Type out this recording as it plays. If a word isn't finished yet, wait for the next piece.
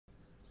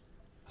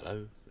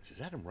Hello, this is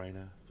Adam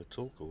Rayner for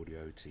Talk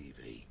Audio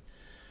TV.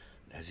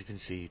 And as you can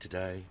see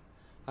today,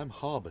 I'm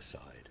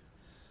harbourside.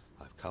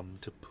 I've come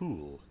to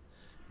Poole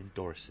in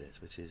Dorset,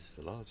 which is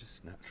the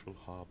largest natural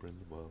harbour in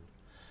the world.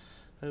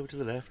 Over to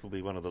the left will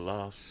be one of the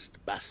last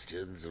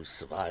bastions of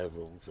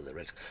survival for the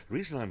rest. The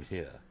reason I'm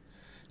here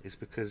is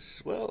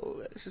because,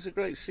 well, this is a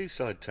great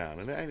seaside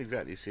town, and it ain't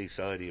exactly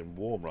seasidey and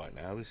warm right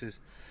now. This is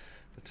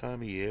the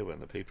time of year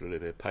when the people who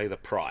live here pay the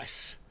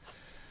price.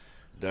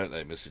 Don't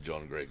they, Mr.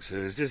 John Griggs,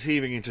 who is just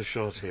heaving into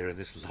shot here in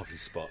this lovely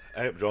spot.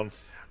 Hey up, John.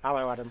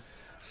 Hello, Adam.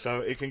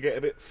 So it can get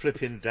a bit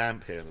flipping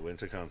damp here in the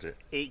winter, can't it?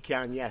 It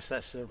can, yes.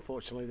 That's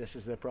unfortunately this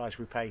is the price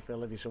we pay for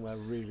living somewhere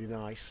really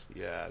nice.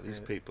 Yeah, these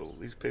people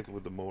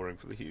with the mooring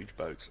for the huge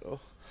boats. Oh,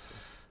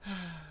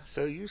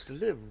 so you used to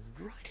live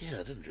right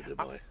here, didn't you, dear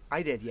boy?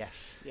 I did,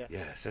 yes. Yeah.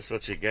 Yes, that's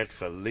what you get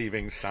for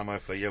leaving summer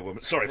for your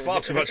woman. Sorry,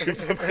 far too much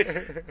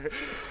information.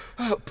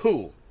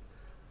 Poole.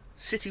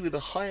 City with the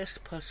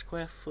highest per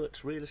square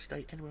foot real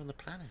estate anywhere on the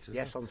planet.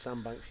 Yes, on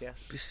sandbanks,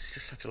 yes. This is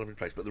just such a lovely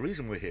place. But the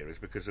reason we're here is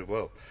because of,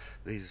 well,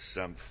 these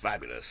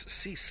fabulous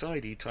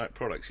seasidey type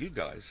products. You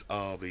guys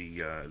are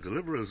the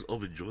deliverers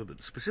of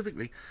enjoyment,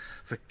 specifically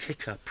for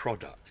Kicker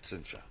products,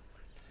 aren't you?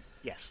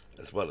 Yes.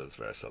 As well as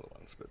various other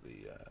ones. But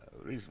the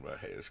reason we're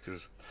here is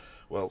because,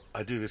 well,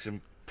 I do this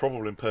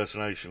improbable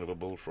impersonation of a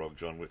bullfrog,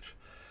 John, which,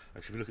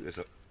 actually, if you look at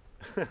this,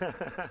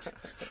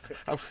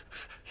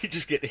 you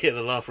just get to hear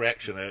the laugh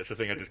reaction there. It's the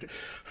thing I just did.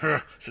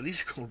 So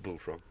these are called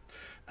bullfrog,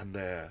 and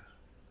they're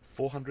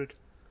 400,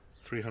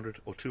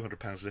 300 or 200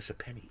 pounds less a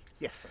penny.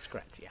 Yes, that's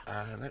correct, yeah.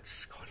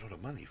 That's quite a lot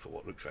of money for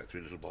what looks like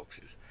 3 little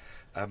boxes.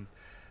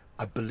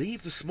 I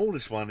believe the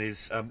smallest one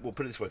is, well,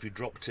 put it this way, if you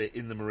dropped it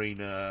in the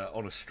marina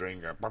on a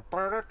string,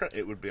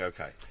 it would be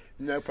okay.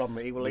 No problem,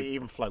 it will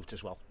even float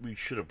as well. We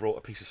should have brought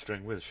a piece of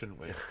string with us,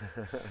 shouldn't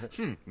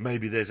we?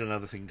 Maybe there's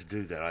another thing to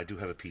do there. I do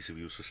have a piece of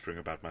useful string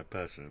about my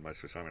person in my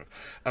Swiss Army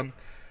knife.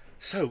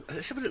 So,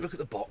 let's have a little look at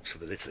the box for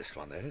the littlest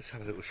one there. Let's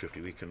have a little shifty.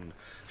 We can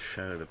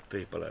show the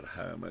people at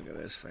home. Look at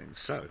this thing.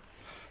 So,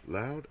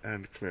 loud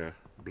and clear.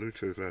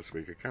 Bluetooth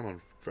loudspeaker. Come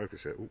on,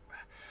 focus it.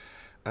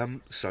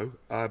 So,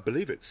 I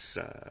believe it's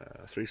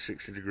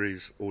 360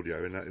 degrees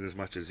audio in as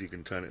much as you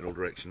can turn it in all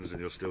directions and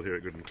you'll still hear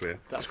it good and clear.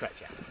 That's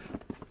correct, yeah.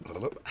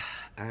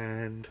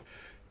 And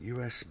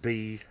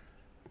USB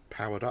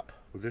powered up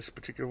with this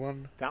particular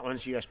one. That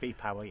one's USB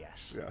power,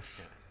 yes.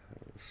 Yes.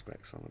 Yeah.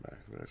 Specs on the back.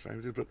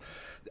 But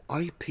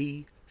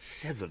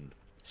IP7.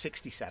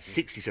 67.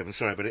 67,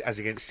 sorry, but as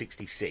against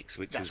 66,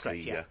 which That's is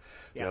correct,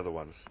 the other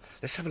ones.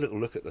 Let's have a little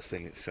look at the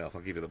thing itself.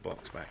 I'll give you the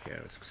box back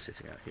here. It's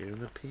sitting out here in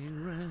the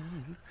peeing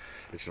rain.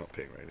 It's not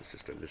peeing rain, it's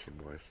just a little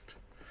moist.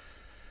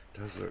 It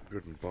does look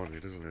good and bonny,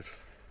 doesn't it?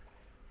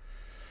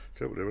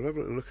 So we'll have a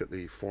little look at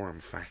the form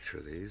factor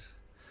of these,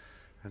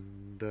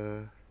 and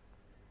then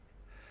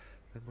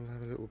we'll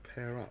have a little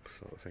pair up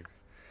sort of thing.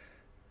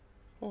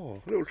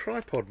 Oh, a little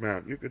tripod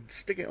mount. You could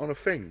stick it on a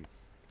thing.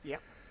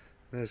 Yep.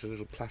 There's a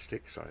little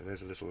plastic,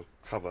 there's a little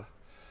cover,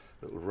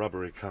 little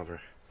rubbery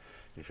cover.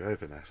 If you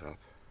open that up,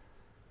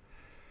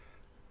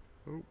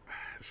 oh,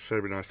 it's so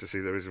nice to see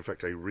there is in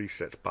fact a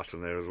reset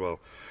button there as well.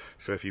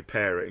 So if you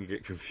pair it and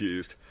get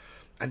confused,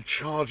 and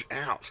charge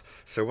out.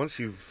 So once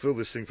you fill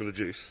this thing full of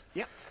juice,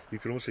 yep, you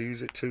can also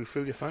use it to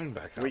fill your phone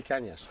back up. We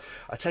can, yes.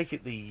 I take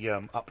it the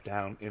up,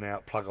 down, in,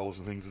 out plug holes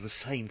and things are the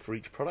same for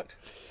each product?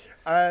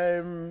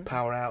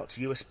 Power out,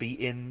 USB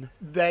in?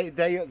 They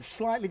are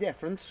slightly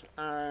different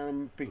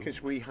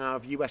because we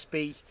have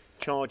USB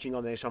charging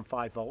on this on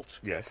 5 volts.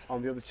 Yes.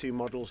 On the other two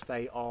models,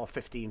 they are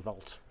 15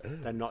 volt. Oh.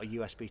 They're not a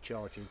USB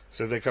charging.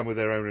 So they come with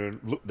their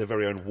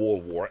very own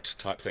wall wart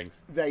type thing?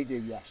 They do,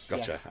 yes.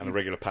 Gotcha. Yeah. And a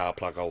regular power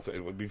plug hole.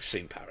 We've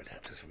seen power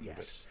adapters.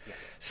 Yes. Yeah.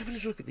 Let's have a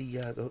little look at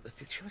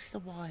the choice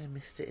of the wire,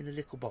 mister, in the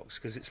little box,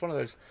 because it's one of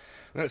those,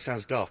 I know it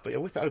sounds daft, but yeah,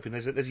 whip it open.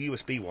 There's a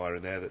USB wire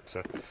in there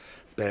that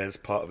bears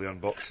part of the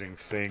unboxing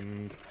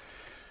thing.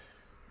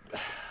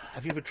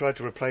 Have you ever tried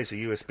to replace a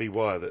USB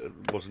wire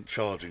that wasn't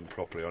charging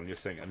properly on your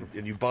thing,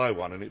 and you buy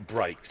one and it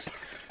breaks,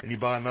 and you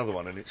buy another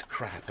one and it's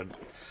crap? And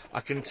I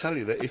can tell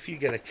you that if you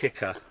get a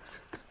Kicker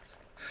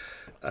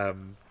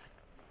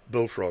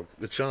Bullfrog,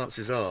 the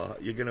chances are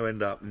you're going to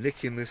end up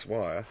nicking this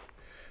wire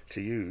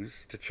to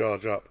use to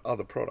charge up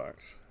other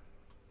products.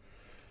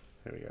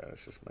 There we go.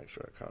 Let's just make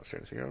sure I can't see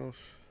anything else.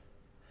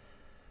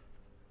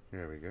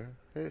 There we go.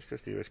 It's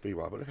just a USB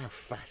wire, but look how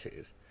fat it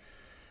is.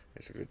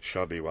 It's a good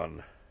chubby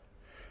one.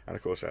 And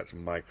of course that's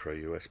micro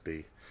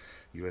USB,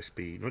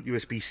 not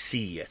USB-C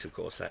yet. Of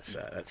course that's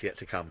yet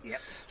to come.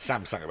 Yep.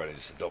 Samsung have only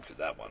just adopted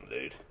that one,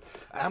 dude.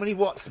 How many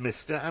watts,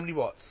 mister? How many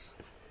watts?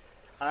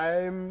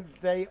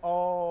 They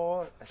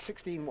are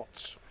 16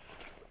 watts.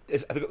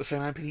 Have they got the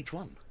same amp in each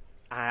one?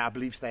 I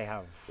believe they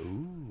have.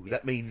 Ooh,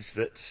 that means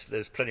that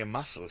there's plenty of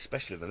muscle,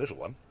 especially in the little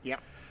one. Yeah.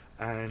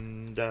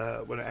 And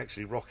when it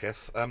actually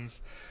rocketh,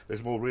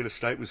 there's more real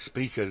estate with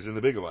speakers in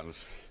the bigger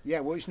ones.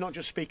 Yeah, well, it's not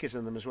just speakers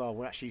in them as well.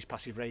 We actually use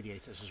passive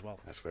radiators as well.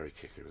 That's very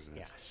Kicker, isn't it?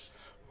 Yes.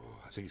 Oh,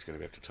 I think it's going to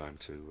be up to time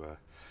to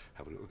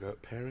have a little go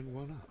at pairing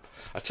one up.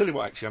 I tell you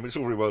what, actually, I mean, it's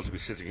all very well to be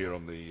sitting here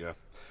on the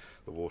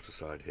the water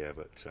side here.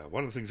 But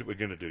one of the things that we're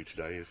going to do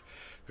today is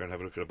go and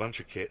have a look at a bunch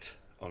of kit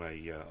on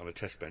a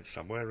test bench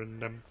somewhere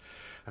and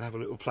have a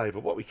little play.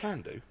 But what we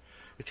can do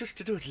is just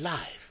to do it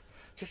live,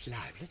 just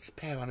live. Let's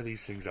pair one of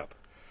these things up.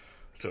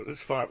 So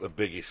let's fire up the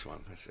biggest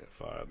one. Let's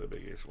fire up the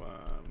biggest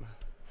one.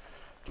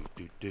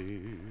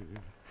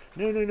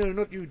 No,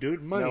 not you,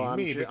 dude. Me.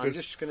 I'm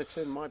just going to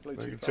turn my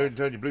Bluetooth off. Turn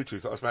your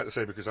Bluetooth. I was about to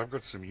say, because I've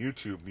got some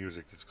YouTube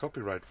music that's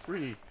copyright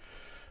free.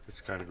 It's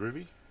kind of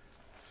groovy.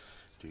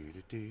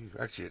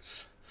 Actually,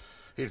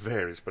 it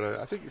varies, but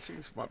I think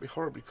it might be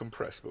horribly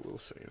compressed, but we'll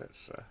see.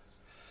 Let's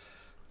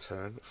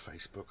turn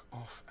Facebook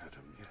off,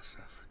 Adam. Yes,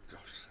 for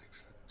gosh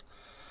sakes.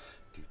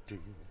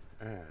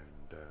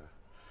 And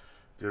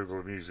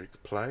Google Music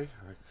play.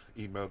 I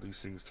emailed these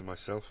things to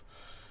myself,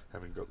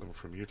 having got them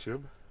from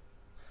YouTube.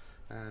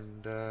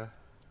 And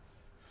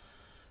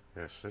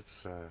yes,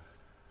 let's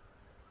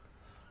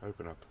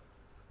open up.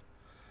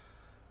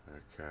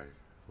 Okay.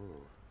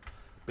 Ooh.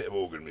 Bit of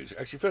organ music.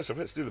 Actually, first off,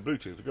 let's do the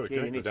Bluetooth. We've got to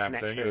connect the damn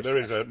thing. First, there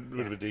is a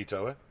bit of a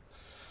detail there.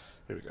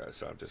 Here we go.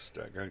 So I'm just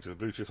going to the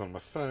Bluetooth on my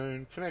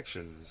phone.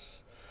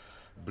 Connections.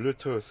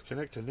 Bluetooth.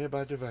 Connect to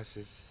nearby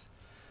devices.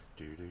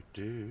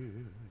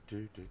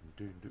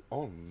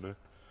 On.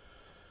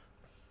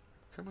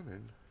 Come on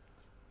in.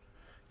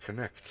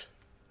 Connect.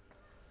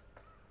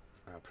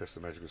 Press the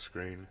magical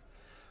screen.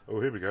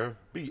 Oh, here we go.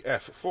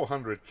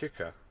 BF400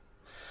 Kicker.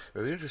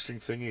 Now, the interesting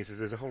thing is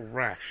there's a whole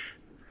rash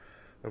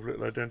of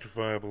little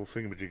identifiable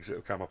thingamajigs that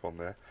have come up on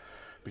there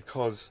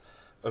because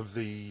of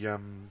the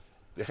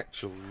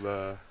actual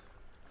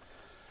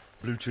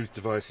Bluetooth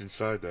device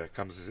inside there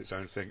comes as its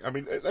own thing. I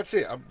mean, that's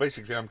it.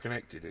 I'm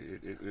connected.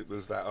 It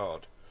was that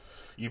odd.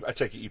 I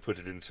take it you put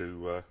it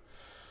into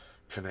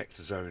connect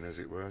zone, as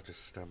it were,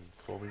 just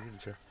for me,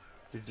 didn't you?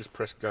 Did you just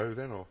press go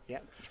then, or? Yeah,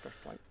 just press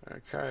play.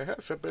 Okay,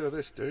 that's a bit of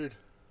this, dude.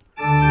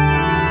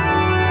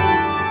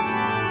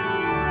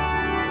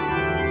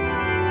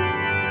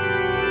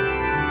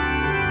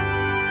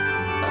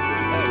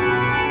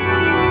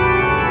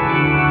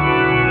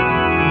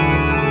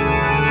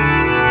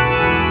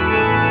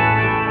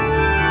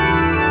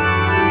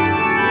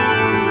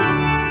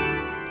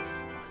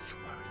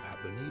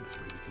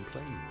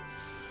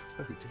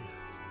 Oh dear,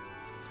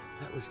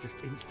 that was just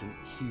instant,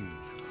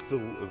 huge, full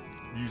of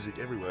music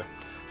everywhere.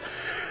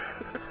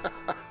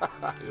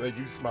 It made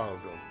you smile,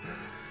 John.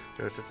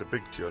 Yes, that's a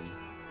big tune.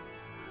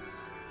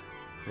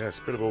 Yes,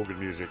 a bit of organ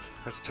music.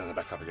 Let's turn it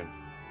back up again.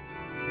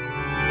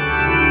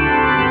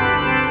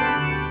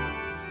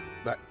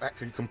 That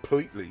can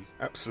completely,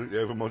 absolutely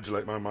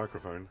overmodulate my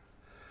microphone.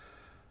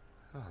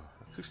 Oh,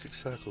 acoustic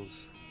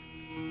circles.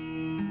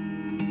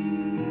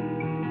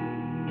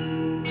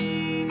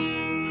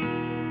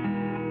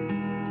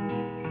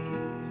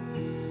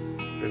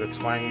 Bit of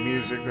twangy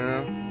music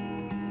now.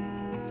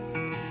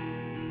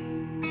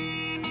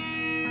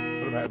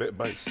 What about a bit of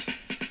bass?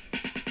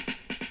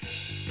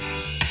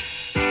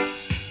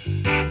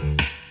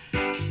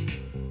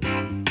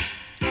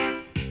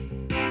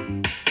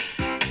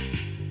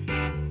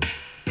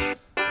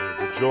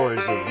 The joys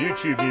of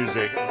YouTube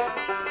music.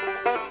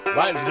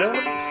 Ladies and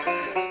gentlemen,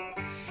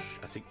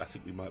 I think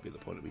we might be at the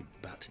point of being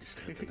about to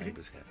disturb the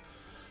neighbours here.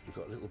 We've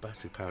got a little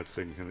battery-powered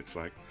thing, and it's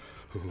like,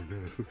 oh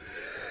no.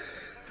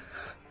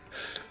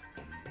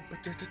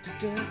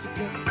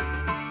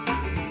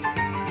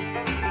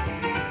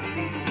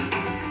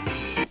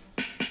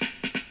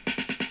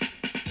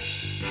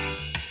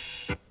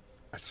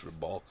 That's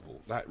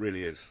remarkable. That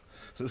really is.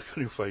 The look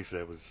on your face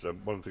there was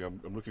one thing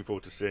I'm looking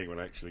forward to seeing when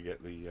I actually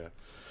get the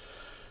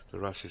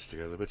rushes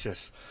together. But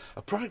yes,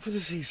 a product for the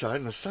seaside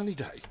and a sunny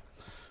day.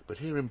 But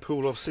here in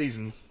Poole off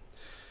season,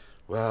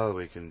 well,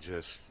 we can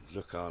just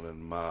look on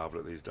and marvel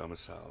at these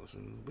domiciles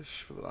and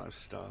wish for the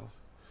lifestyle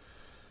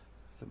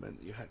that meant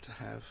that you had to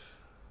have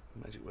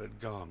the magic word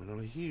Garmin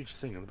on a huge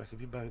thing on the back of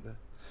your boat there.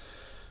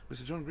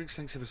 Mr. John Griggs,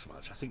 thanks ever so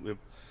much. I think we've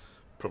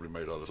probably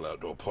made our little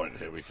outdoor point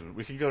here. We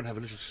can go and have a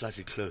little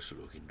slightly closer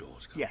look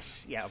indoors.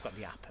 Yes, yeah, I've got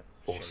the app.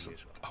 Awesome.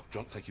 Oh,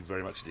 John, thank you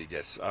very much indeed.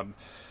 Yes. And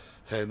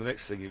the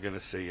next thing you're going to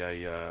see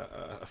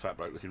a fat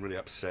bloke looking really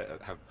upset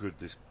at how good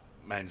this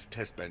man's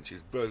test bench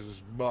is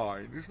versus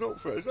mine. It's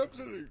not fair. It's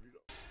absolutely not.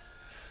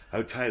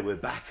 Okay, we're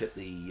back at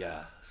the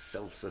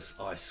Celsius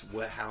Ice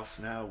warehouse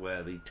now,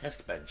 where the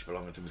test bench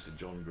belonging to Mr.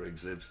 John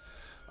Griggs lives.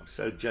 I'm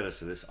so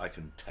jealous of this, I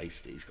can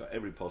taste it. He's got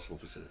every possible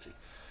facility.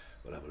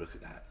 We'll have a look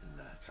at that in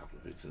a couple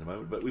of minutes in a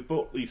moment. But we've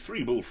brought the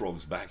 3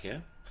 Bullfrogs back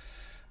here.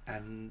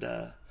 And,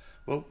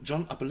 well,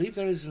 John, I believe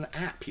there is an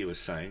app you were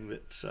saying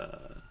that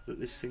that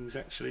this thing's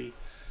actually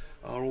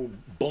are all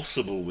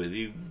bossable with.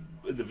 You,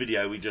 in the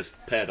video, we just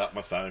paired up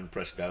my phone,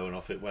 pressed go, and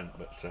off it went.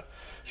 But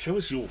show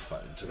us your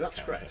phone to the camera.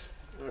 That's correct.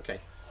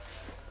 Okay.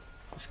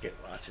 Let's get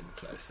right in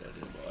close there,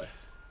 dear boy.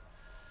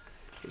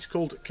 It's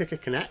called Kicker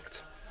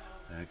Connect.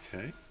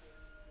 Okay.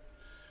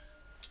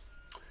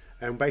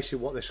 And basically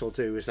what this will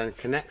do is then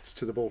connect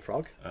to the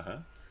Bullfrog.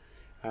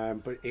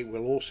 but it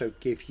will also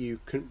give you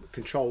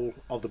control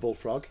of the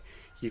Bullfrog.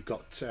 You've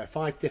got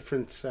 5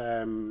 different...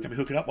 Can we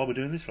hook it up while we're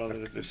doing this?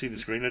 Rather than see the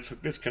screen,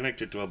 let's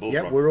connect it to our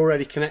Bullfrog. Yeah, we're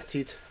already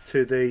connected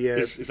to the...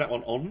 is that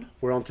one on?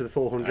 We're on to the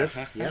 400,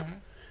 yeah.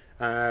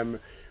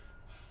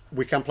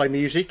 We can play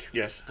music.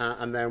 Yes.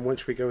 And then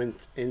once we go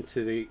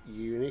into the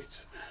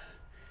unit,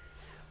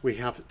 we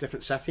have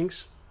different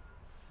settings.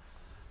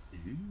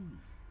 Ooh.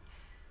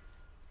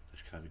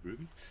 It's kind of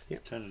groovy.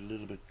 Yep. Turn it a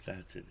little bit so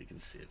that you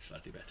can see it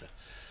slightly better.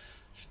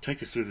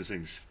 Take us through the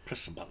things. Press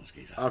some buttons,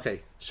 Geezer.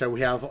 Okay, so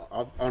we have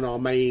on our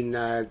main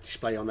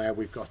display on there,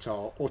 we've got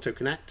our auto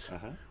connect,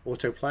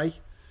 auto play,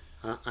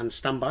 and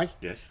standby.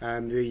 Yes.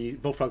 The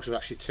Bullfrogs will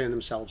actually turn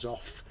themselves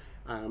off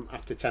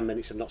after 10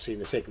 minutes of not seeing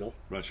the signal.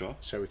 Right, sure.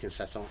 So we can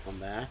set on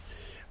there.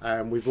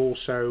 We've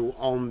also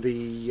on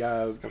the...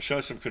 Come show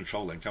us some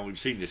control then. Come on, we've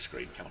seen this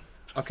screen. Come on.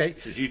 Okay.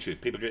 This is YouTube.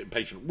 People are getting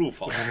patient real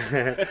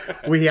fast.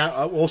 We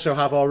also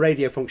have our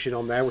radio function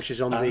on there, which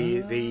is on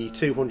the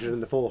 200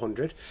 and the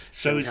 400.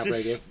 So is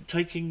this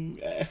taking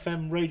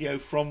FM radio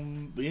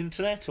from the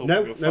internet? Or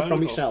No, from your phone,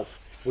 from yourself.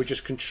 We're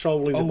just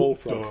controlling the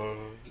Bullfrog.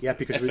 Yeah,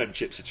 because FM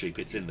chips are cheap.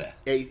 It's in there.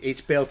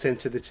 It's built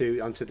into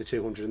onto the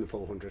 200 and the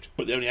 400.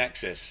 But the only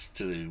access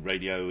to the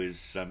radio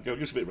is go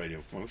give us a bit of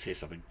radio. Come on, let's hear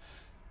something.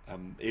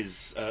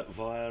 Is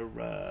via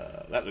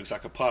that looks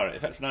like a pirate.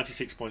 If that's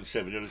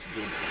 96.7, you're listening to.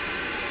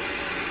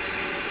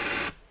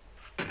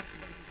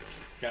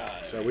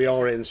 So we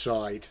are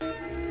inside.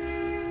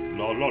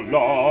 La la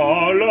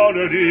la la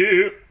da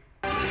dee.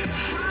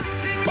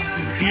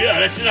 Yeah,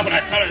 that's enough of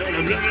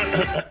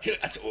that.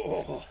 That's,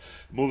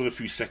 more than a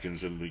few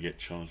seconds and we get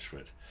charged for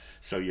it.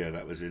 So yeah,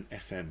 that was in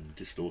FM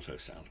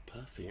Distorto sound.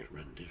 Perfect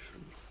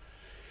rendition.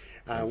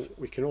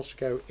 We can also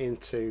go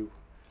into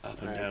up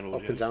and down audio.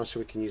 Up and down, so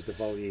we can use the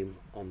volume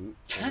on.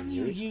 Can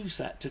you use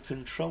that to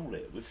control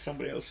it with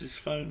somebody else's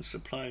phone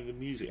supplying the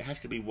music? It has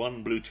to be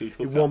one Bluetooth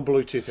hookup. One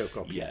Bluetooth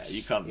hookup. Yeah, yes.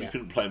 you can't. Yeah. You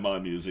couldn't play my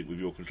music with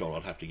your control.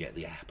 I'd have to get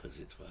the app, as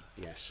it were.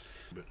 Yes.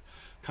 But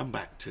come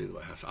back to the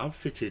warehouse. I've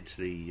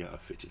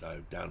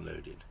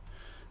downloaded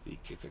the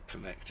Kicker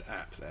Connect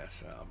app there.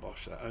 So I'll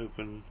bosh that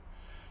open.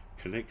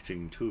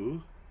 Connecting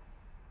to.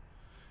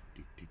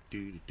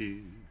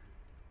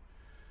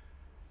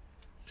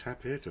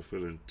 Tap here to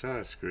fill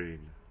entire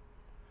screen.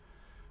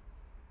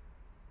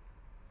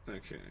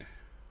 Okay.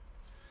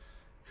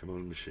 Come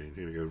on, machine.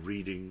 Here we go.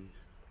 Reading.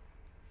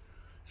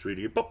 It's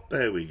reading it. Pop.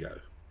 There we go.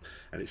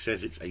 And it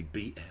says it's a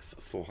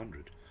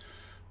BF400.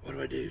 What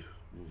do I do?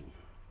 Ooh.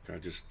 Can I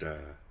just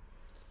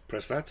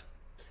press that?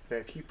 Now,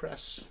 if you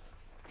press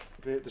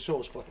the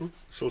source button.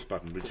 Source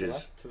button, which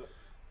is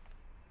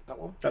that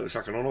one. That looks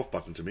like an on-off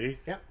button to me.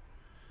 Yeah.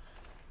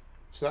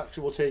 So that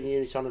will turn your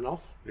unit on and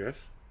off.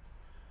 Yes.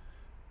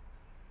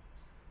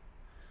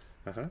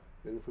 Then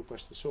if we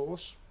press the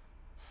source.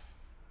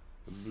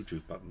 The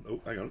Bluetooth button. Oh,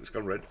 hang on, it's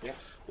gone red. Yeah.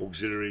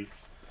 Auxiliary,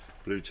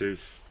 Bluetooth.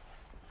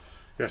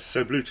 Yes,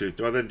 so Bluetooth.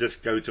 Do I then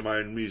just go to my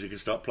own music and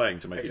start playing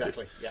to make it?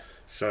 Exactly, yeah.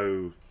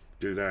 So,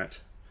 do that.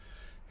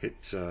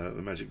 Hit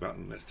the magic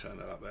button. Let's turn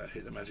that up there.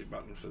 Hit the magic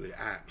button for the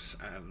apps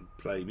and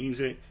play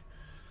music.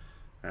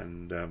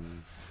 And,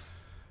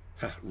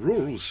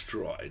 Rural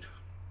Stride.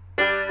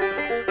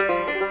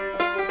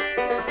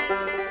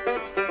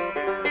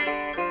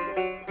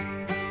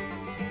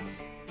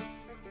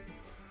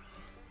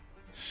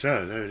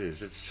 So, there it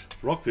is. Let's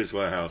rock this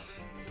warehouse.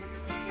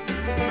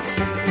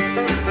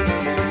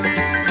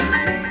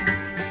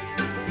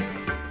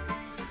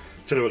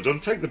 Tell you what,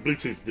 John, take the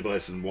Bluetooth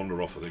device and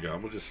wander off with it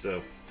going. We'll just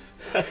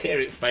hear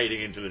it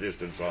fading into the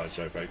distance while I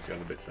show folks the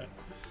other bits there.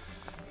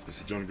 It's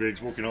Mr. John Griggs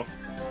walking off.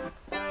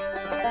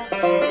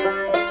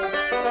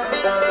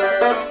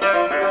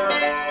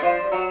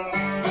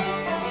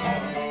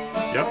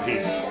 Yep,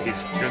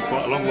 he's going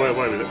quite a long way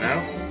away with it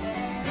now.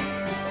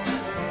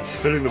 He's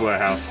filling the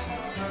warehouse.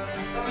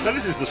 So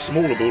this is the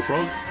smaller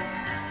Bullfrog.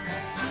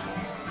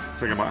 I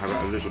think I might have it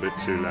a little bit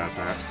too loud,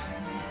 perhaps.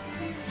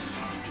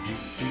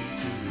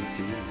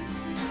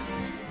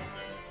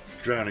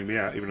 It's drowning me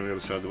out, even on the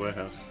other side of the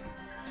warehouse.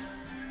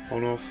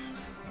 On, off.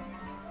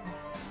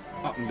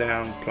 Up and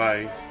down,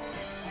 play.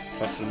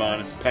 Plus and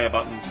minus, pair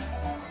buttons.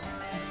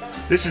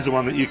 This is the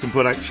one that you can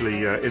put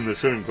actually in the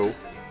swimming pool.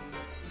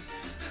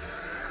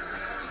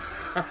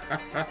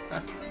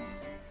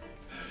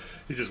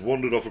 He just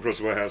wandered off across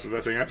the warehouse with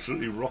that thing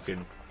absolutely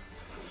rocking.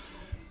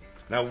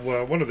 Now,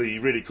 one of the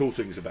really cool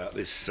things about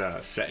this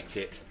set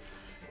kit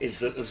is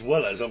that, as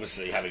well as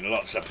obviously having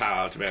lots of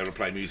power to be able to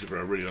play music for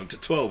a really long, to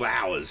 12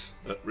 hours,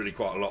 really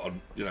quite a lot of,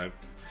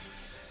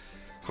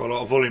 quite a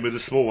lot of volume with the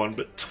small one,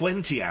 but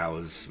 20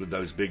 hours with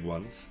those big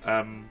ones.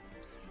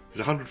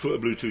 There's 100 foot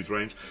of Bluetooth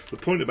range. The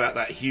point about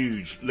that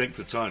huge length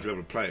of time to be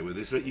able to play it with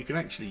is that you can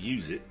actually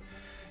use it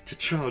to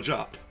charge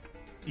up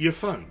your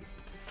phone.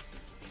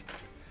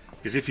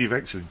 Because if you've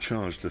actually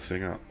charged the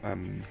thing up,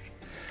 in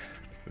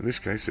this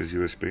case there's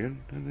USB in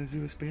and there's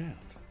USB out.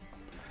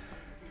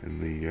 In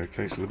the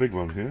case of the big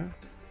one here,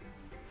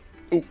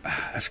 oh,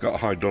 that's got a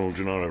high Donald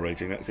Gennaro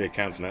rating. That's the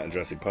accountant out in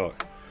Jurassic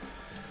Park.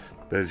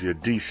 There's your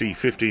DC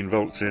 15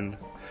 volts in,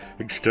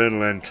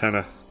 external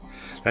antenna,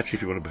 That's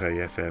if you want to play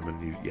FM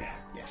and you, yeah.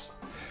 Yes.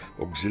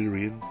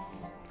 Auxiliary.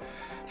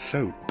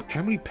 So,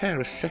 can we pair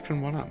a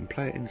second one up and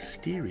play it in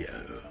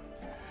stereo?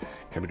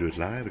 Can we do it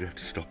live or do we have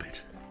to stop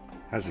it?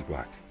 How's it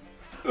work?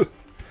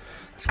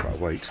 That's quite a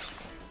wait.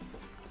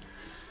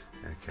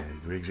 Okay,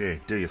 Griggs here,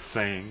 do your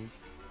thing.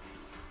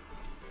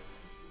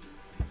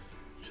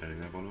 Turning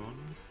that one on.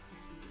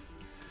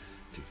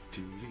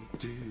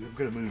 I'm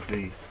going to move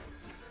the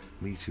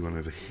meaty one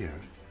over here.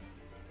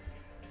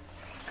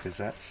 Because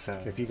that's...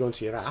 if you go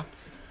into your app.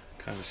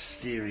 kind of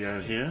stereo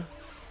here.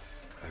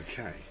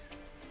 Okay.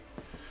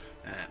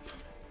 App.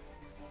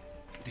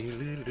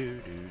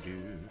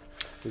 We've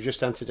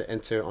just entered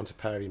it onto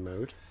pairing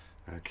mode.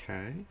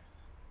 Okay.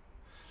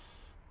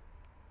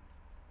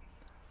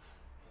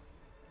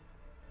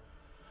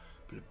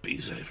 Bit of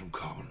Bizet from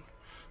Common.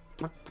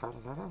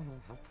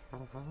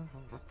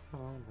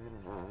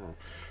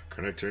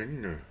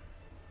 Connecting.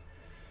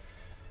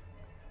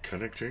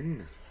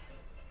 Connecting.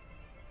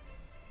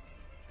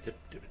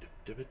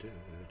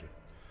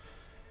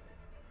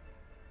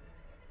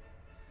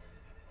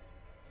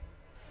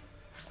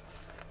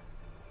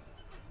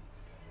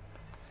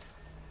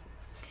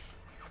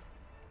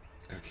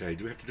 Okay,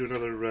 do we have to do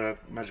another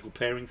magical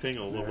pairing thing,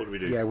 or what do we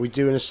do? Yeah, we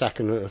do in a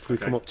second if we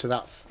come up to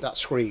that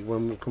screen,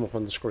 when we come up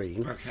on the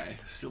screen. Okay,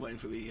 still waiting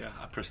for the...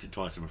 I pressed it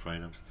twice, I'm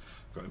afraid. I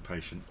got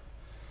impatient.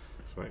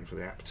 Just waiting for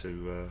the app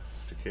to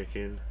kick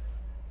in.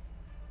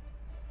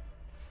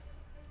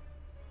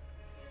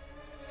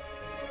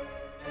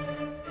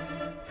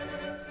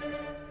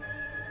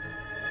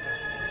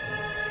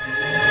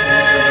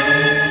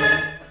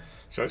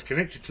 So it's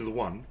connected to the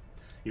one,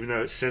 even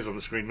though it says on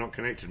the screen not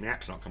connected and the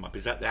app's not come up.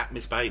 Is that the app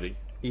misbehaving?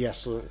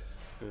 Yes. It's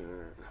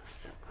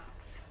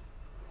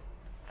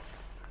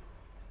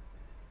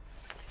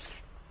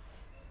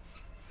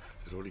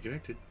already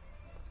connected.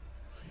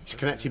 It's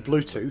connected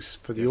Bluetooth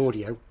for the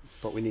audio,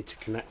 but we need to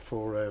connect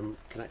for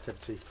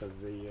connectivity for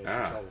the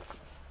control.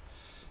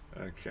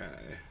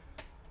 Okay.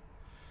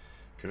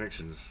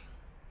 Connections.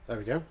 There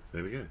we go.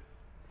 There we go.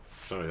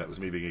 Sorry, that was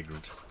me being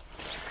ignorant.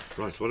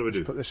 Right, what do we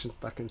do? Put this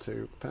back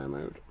into pair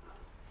mode.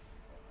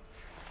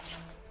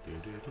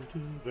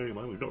 Bearing in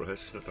mind, we've not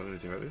rehearsed, not done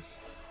anything like this.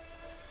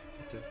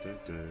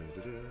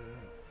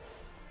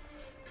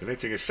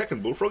 Connecting a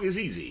second Bullfrog is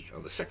easy.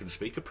 On the second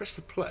speaker, press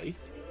the play.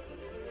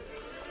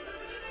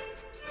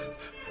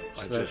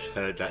 I just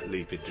heard that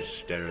leap into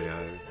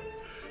stereo.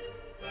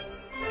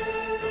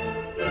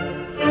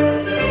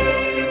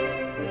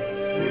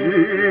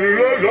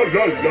 La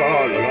la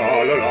la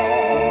la la la.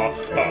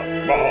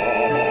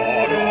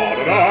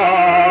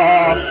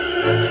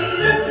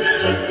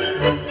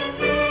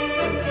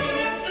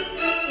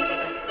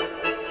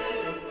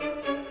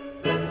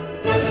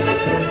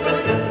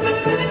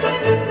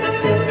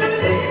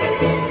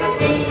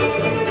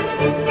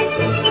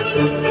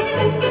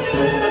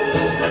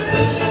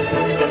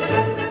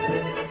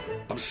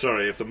 I'm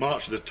sorry, if the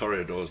March of the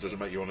Toreadors doesn't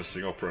make you want to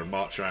sing opera and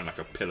march around like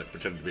a pillock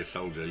pretending to be a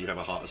soldier, you have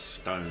a heart of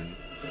stone.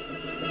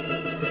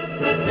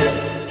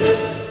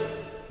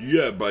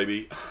 Yeah,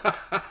 baby.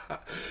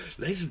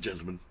 Ladies and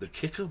gentlemen, the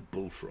Kicker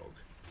Bullfrog.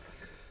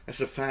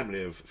 That's a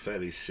family of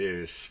fairly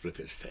serious,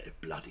 fairly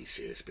bloody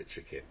serious bits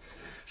of kit.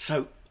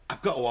 So,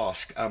 I've got to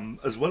ask,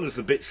 as well as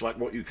the bits like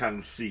what you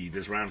can see,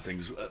 there's round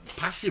things,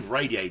 passive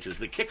radiators,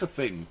 the Kicker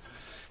thing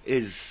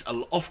is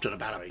often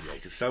about a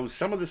radiator. So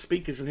some of the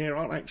speakers in here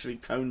aren't actually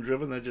cone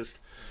driven, they're just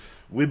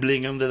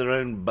wibbling under their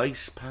own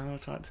bass power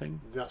type thing.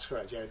 That's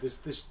correct, yeah.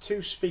 There's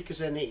two speakers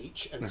in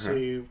each and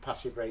two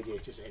passive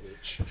radiators in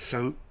each.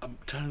 So I'm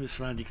turning this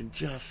around, you can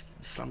just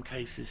in some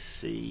cases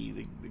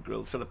see the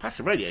grill. So the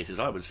passive radiators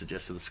I would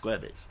suggest are the square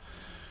bits,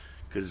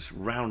 because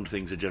round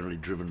things are generally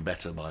driven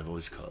better by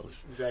voice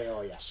coils. They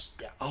are, yes.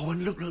 Yeah. Oh,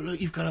 and look,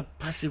 you've got a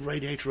passive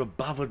radiator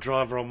above a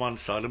driver on one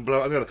side and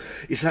below on the other.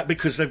 Is that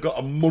because they've got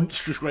a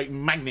monstrous great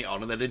magnet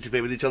on and they'd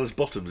interfere with each other's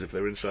bottoms if they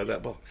were inside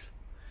that box?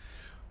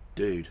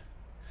 Dude.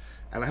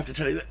 And I have to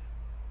tell you that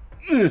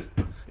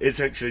it's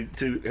actually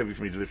too heavy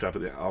for me to lift up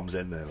at the arm's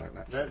end there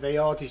like that. They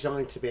are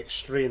designed to be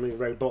extremely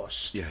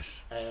robust.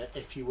 Yes.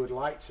 If you would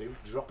like to,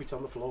 drop it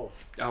on the floor.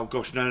 Oh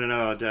gosh, no,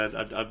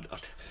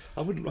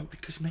 I wouldn't like the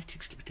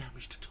cosmetics to be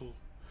damaged at all.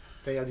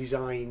 They are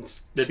designed.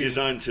 They're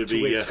designed to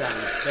be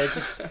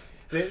withstand.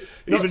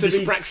 even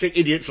dyspraxic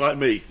idiots like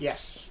me.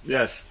 Yes.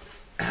 Yes.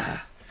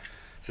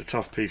 It's a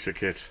tough piece of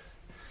kit.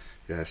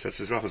 Yes,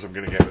 that's as rough as I'm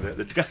going to get with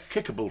it. The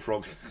Kicker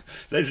Bullfrog.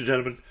 Ladies and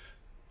gentlemen,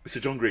 Mr.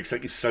 John Griggs,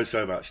 thank you so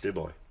much, dear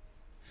boy.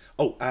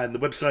 Oh, and the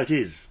website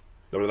is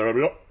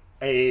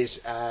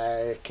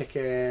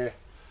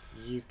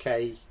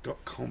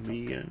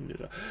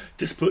kickeruk.com.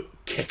 Just put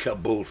Kicker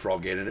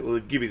Bullfrog in and it will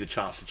give you the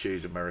chance to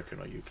choose American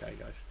or UK,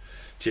 guys.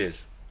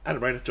 Cheers.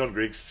 Adam Rayner, John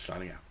Griggs,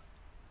 signing out.